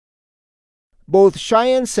Both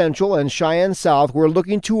Cheyenne Central and Cheyenne South were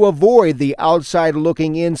looking to avoid the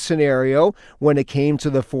outside-looking-in scenario when it came to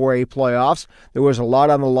the 4A playoffs. There was a lot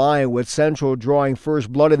on the line, with Central drawing first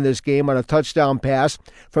blood in this game on a touchdown pass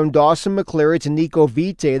from Dawson McCleary to Nico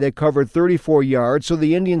Vite that covered 34 yards, so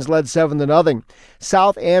the Indians led 7-0.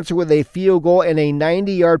 South answered with a field goal and a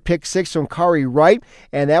 90-yard pick six from Kari Wright,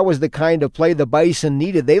 and that was the kind of play the Bison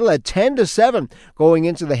needed. They led 10-7 going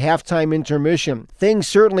into the halftime intermission. Things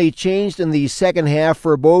certainly changed in the second half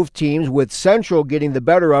for both teams, with Central getting the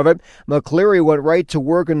better of it. McCleary went right to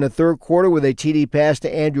work in the third quarter with a TD pass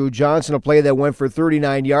to Andrew Johnson, a play that went for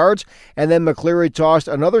 39 yards, and then McCleary tossed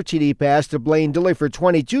another TD pass to Blaine Dilley for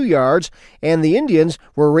 22 yards, and the Indians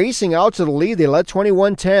were racing out to the lead. They led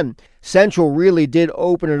 21-10. Central really did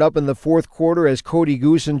open it up in the fourth quarter as Cody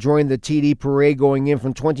Goosen joined the TD parade going in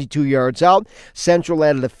from 22 yards out. Central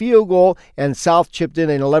added a field goal, and South chipped in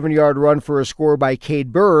an 11-yard run for a score by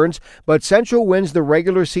Cade Burns, but Central wins the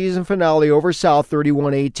regular season finale over South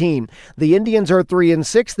 31-18. The Indians are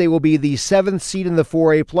 3-6. They will be the 7th seed in the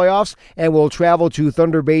 4A playoffs and will travel to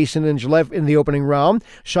Thunder Basin in Gillette in the opening round.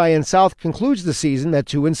 Cheyenne South concludes the season at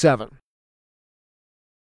 2-7.